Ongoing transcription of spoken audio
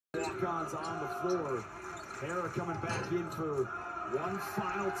icons on the floor. Hara coming back in for one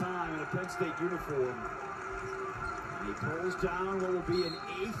final time in a Penn State uniform. And he pulls down what will be an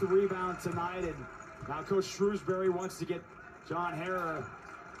 8th rebound tonight. And now Coach Shrewsbury wants to get John Hara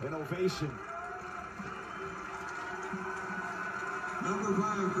an ovation. Number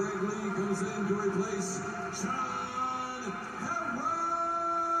 5, Greg Lee, comes in to replace John Hara.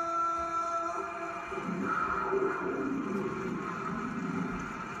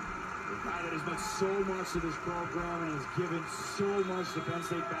 The guy that has meant so much to this program and has given so much to Penn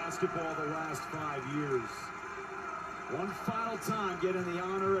State basketball the last 5 years. One final time getting the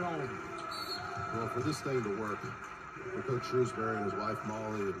honor at home. Well, for this thing to work, for Coach Shrewsbury and his wife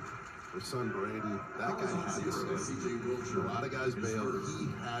Molly and their son Braden, that guy had to stay. A lot of guys bailed. He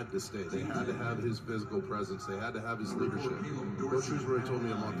had to stay. They had to have his physical presence. They had to have his leadership. Coach Shrewsbury told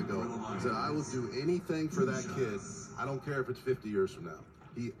me a month ago, he said, I will do anything for that kid. I don't care if it's 50 years from now.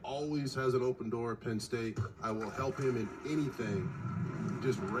 He always has an open door at Penn State. I will help him in anything. He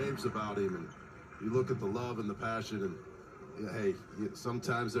just raves about him. And you look at the love and the passion, and hey,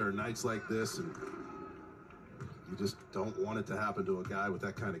 sometimes there are nights like this, and you just don't want it to happen to a guy with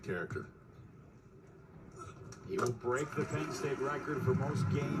that kind of character. He will break the Penn State record for most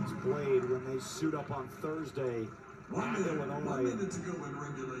games played when they suit up on Thursday at Illinois. 1 minute to go in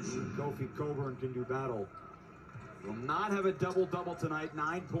regulation. Kofi Coburn can do battle. Will not have a double-double tonight.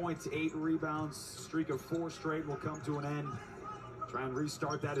 9 points, 8 rebounds. Streak of 4 straight will come to an end. Try and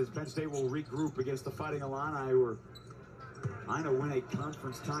restart that as Penn State will regroup against the Fighting Illini, who are trying to win a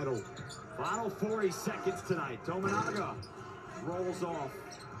conference title. Final 40 seconds tonight. Tominaga rolls off.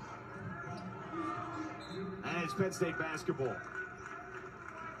 And it's Penn State basketball.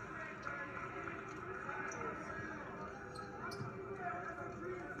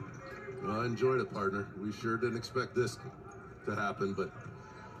 Well, I enjoyed it, partner. We sure didn't expect this to happen, but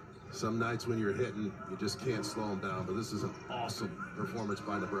some nights when you're hitting, you just can't slow them down. But this is an awesome performance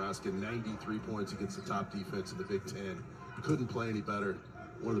by Nebraska. 93 points against the top defense in the Big Ten. Couldn't play any better.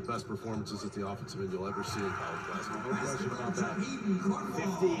 One of the best performances at the offensive end you'll ever see in college basketball. No question about that.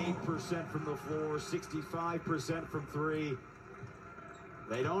 58% from the floor, 65% from 3.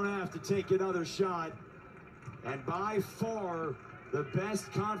 They don't have to take another shot. And by far, the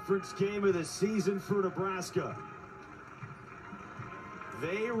best conference game of the season for Nebraska.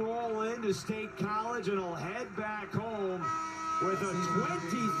 They roll into State College and will head back home with a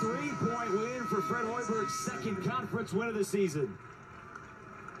 23-point win for Fred Hoiberg's second conference win of the season.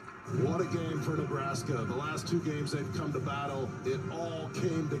 What a game for Nebraska. The last 2 games they've come to battle. It all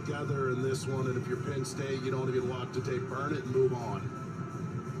came together in this one, and if you're Penn State, you don't even watch the tape. Burn it and move on.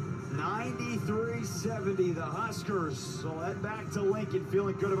 93-70, the Huskers will head back to Lincoln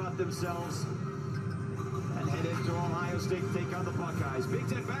feeling good about themselves and head into Ohio State to take on the Buckeyes. Big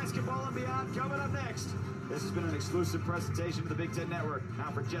Ten basketball and beyond coming up next. This has been an exclusive presentation of the Big Ten Network.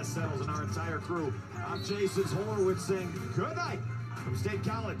 Now for Jess Settles and our entire crew, I'm Jason Horowitz saying good night from State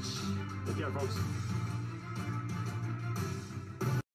College. Take care, folks.